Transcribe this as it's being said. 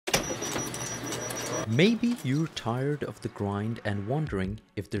Maybe you're tired of the grind and wondering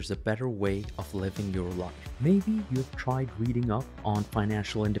if there's a better way of living your life. Maybe you've tried reading up on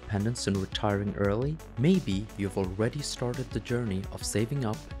financial independence and retiring early. Maybe you've already started the journey of saving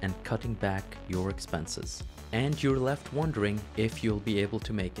up and cutting back your expenses. And you're left wondering if you'll be able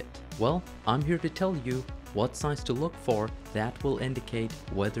to make it. Well, I'm here to tell you what signs to look for that will indicate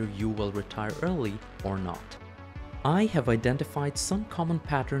whether you will retire early or not. I have identified some common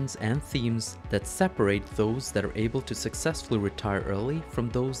patterns and themes that separate those that are able to successfully retire early from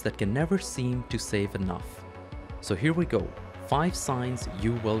those that can never seem to save enough. So here we go, 5 signs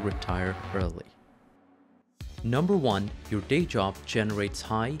you will retire early. Number 1, your day job generates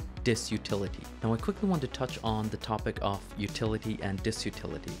high disutility. Now I quickly want to touch on the topic of utility and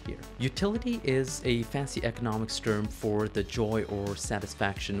disutility here. Utility is a fancy economics term for the joy or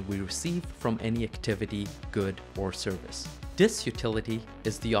satisfaction we receive from any activity, good, or service. Disutility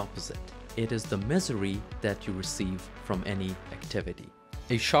is the opposite. It is the misery that you receive from any activity.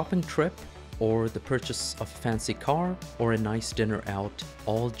 A shopping trip, or the purchase of a fancy car, or a nice dinner out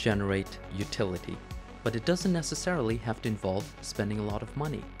all generate utility. But it doesn't necessarily have to involve spending a lot of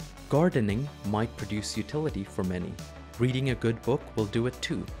money. Gardening might produce utility for many. Reading a good book will do it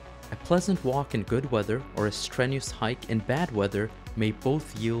too. A pleasant walk in good weather or a strenuous hike in bad weather may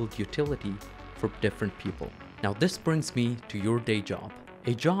both yield utility for different people. Now this brings me to your day job.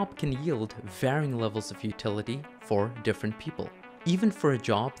 A job can yield varying levels of utility for different people. Even for a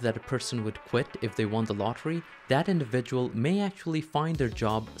job that a person would quit if they won the lottery, that individual may actually find their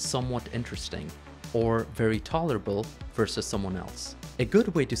job somewhat interesting or very tolerable versus someone else. A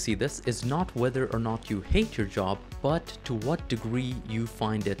good way to see this is not whether or not you hate your job, but to what degree you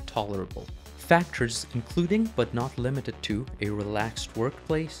find it tolerable. Factors including but not limited to a relaxed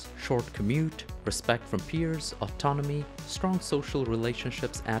workplace, short commute, respect from peers, autonomy, strong social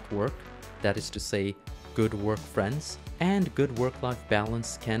relationships at work, that is to say, good work friends, and good work-life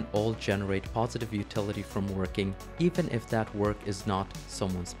balance can all generate positive utility from working, even if that work is not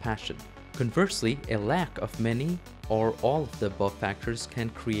someone's passion. Conversely, a lack of many or all of the above factors can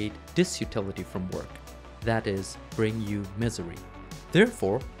create disutility from work, that is, bring you misery.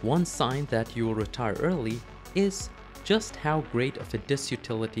 Therefore, one sign that you will retire early is just how great of a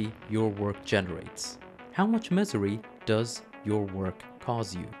disutility your work generates. How much misery does your work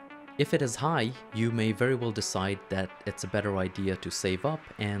cause you? If it is high, you may very well decide that it's a better idea to save up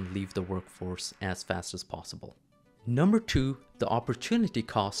and leave the workforce as fast as possible. Number 2, the opportunity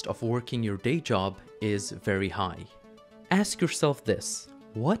cost of working your day job is very high. Ask yourself this: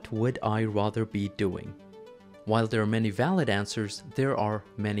 what would I rather be doing? While there are many valid answers, there are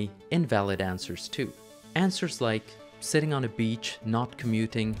many invalid answers too. Answers like sitting on a beach, not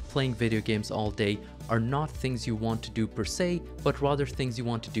commuting, playing video games all day are not things you want to do per se, but rather things you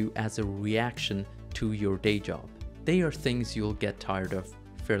want to do as a reaction to your day job. They are things you'll get tired of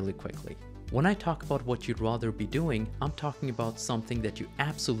fairly quickly. When I talk about what you'd rather be doing, I'm talking about something that you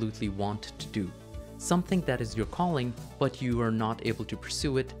absolutely want to do. Something that is your calling, but you are not able to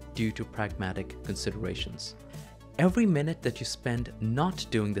pursue it due to pragmatic considerations. Every minute that you spend not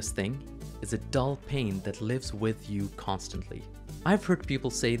doing this thing is a dull pain that lives with you constantly. I've heard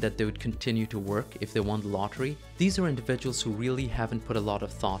people say that they would continue to work if they won the lottery. These are individuals who really haven't put a lot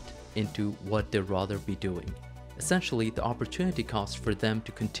of thought into what they'd rather be doing. Essentially, the opportunity cost for them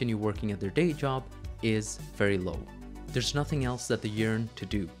to continue working at their day job is very low. There's nothing else that they yearn to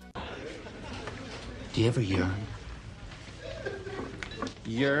do. Do you ever yearn?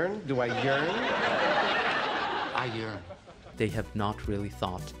 Yearn? Do I yearn? I yearn. They have not really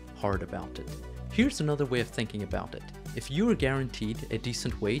thought hard about it. Here's another way of thinking about it. If you were guaranteed a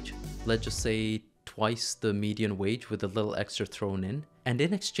decent wage, let's just say twice the median wage with a little extra thrown in, and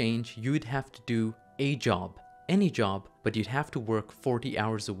in exchange you'd have to do a job, any job, but you'd have to work 40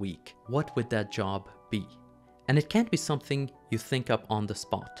 hours a week, what would that job be? And it can't be something you think up on the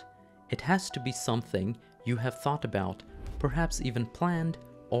spot. It has to be something you have thought about, perhaps even planned,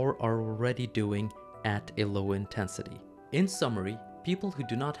 or are already doing at a low intensity. In summary, people who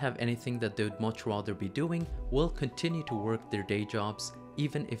do not have anything that they would much rather be doing will continue to work their day jobs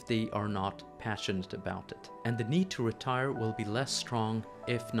even if they are not passionate about it. And the need to retire will be less strong,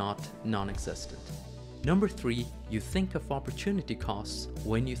 if not non-existent. Number 3, you think of opportunity costs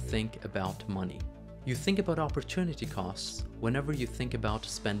when you think about money. You think about opportunity costs whenever you think about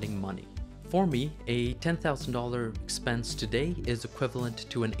spending money. For me, a $10,000 expense today is equivalent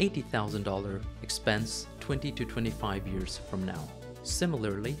to an $80,000 expense 20 to 25 years from now.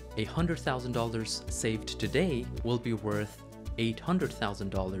 Similarly, a $100,000 saved today will be worth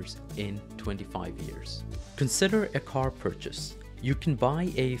 $800,000 in 25 years. Consider a car purchase. You can buy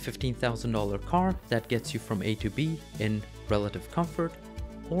a $15,000 car that gets you from A to B in relative comfort,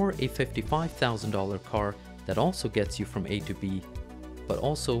 or a $55,000 car that also gets you from A to B, but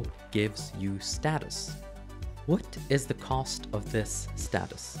also gives you status. What is the cost of this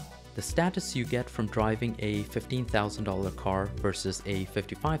status? The status you get from driving a $15,000 car versus a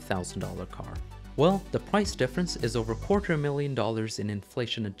 $55,000 car. Well, the price difference is over $250,000 in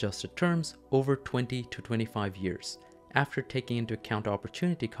inflation-adjusted terms over 20 to 25 years, after taking into account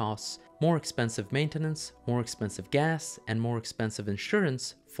opportunity costs, more expensive maintenance, more expensive gas, and more expensive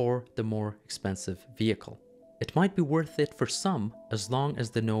insurance for the more expensive vehicle. It might be worth it for some as long as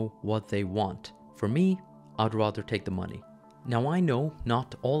they know what they want. For me, I'd rather take the money. Now I know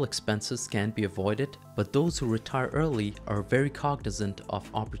not all expenses can be avoided, but those who retire early are very cognizant of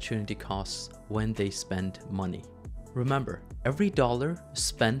opportunity costs when they spend money. Remember, every dollar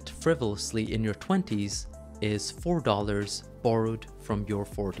spent frivolously in your 20s is $4 borrowed from your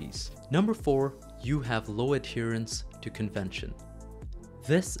 40s. Number 4, you have low adherence to convention.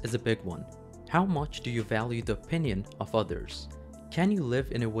 This is a big one. How much do you value the opinion of others? Can you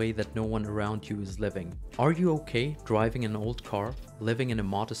live in a way that no one around you is living? Are you okay driving an old car, living in a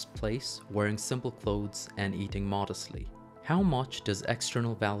modest place, wearing simple clothes, and eating modestly? How much does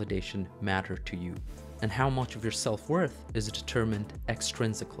external validation matter to you? And how much of your self-worth is determined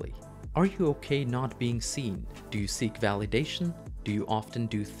extrinsically? Are you okay not being seen? Do you seek validation? Do you often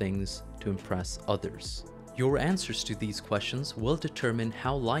do things to impress others? Your answers to these questions will determine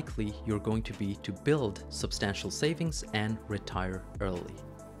how likely you're going to be to build substantial savings and retire early.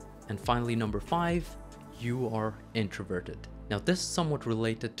 And finally, number 5, you are introverted. Now this is somewhat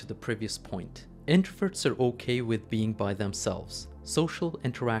related to the previous point. Introverts are okay with being by themselves. Social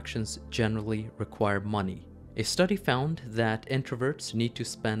interactions generally require money. A study found that introverts need to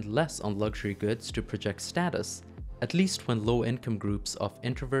spend less on luxury goods to project status, at least when low-income groups of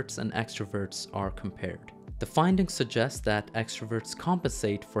introverts and extroverts are compared. The findings suggest that extroverts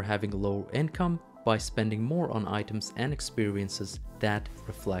compensate for having low income by spending more on items and experiences that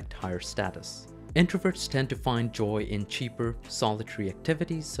reflect higher status. Introverts tend to find joy in cheaper, solitary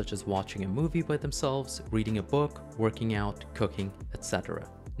activities such as watching a movie by themselves, reading a book, working out, cooking, etc.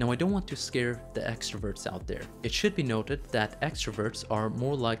 Now, I don't want to scare the extroverts out there. It should be noted that extroverts are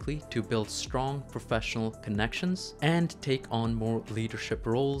more likely to build strong professional connections and take on more leadership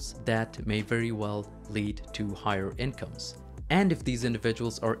roles that may very well lead to higher incomes. And if these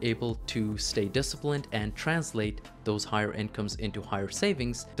individuals are able to stay disciplined and translate those higher incomes into higher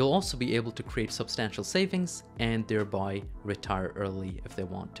savings, they'll also be able to create substantial savings and thereby retire early if they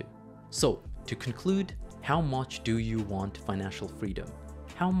want to. So, to conclude, how much do you want financial freedom?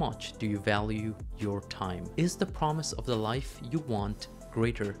 How much do you value your time? Is the promise of the life you want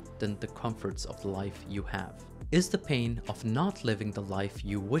greater than the comforts of the life you have? Is the pain of not living the life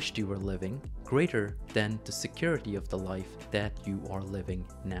you wished you were living greater than the security of the life that you are living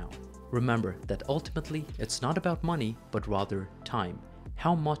now? Remember that ultimately it's not about money, but rather time.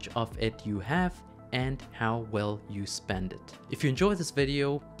 How much of it you have and how well you spend it. If you enjoyed this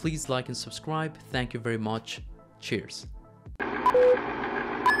video, please like and subscribe. Thank you very much. Cheers.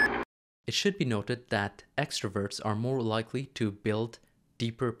 It should be noted that extroverts are more likely to build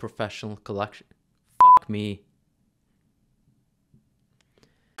deeper professional collection. Fuck me.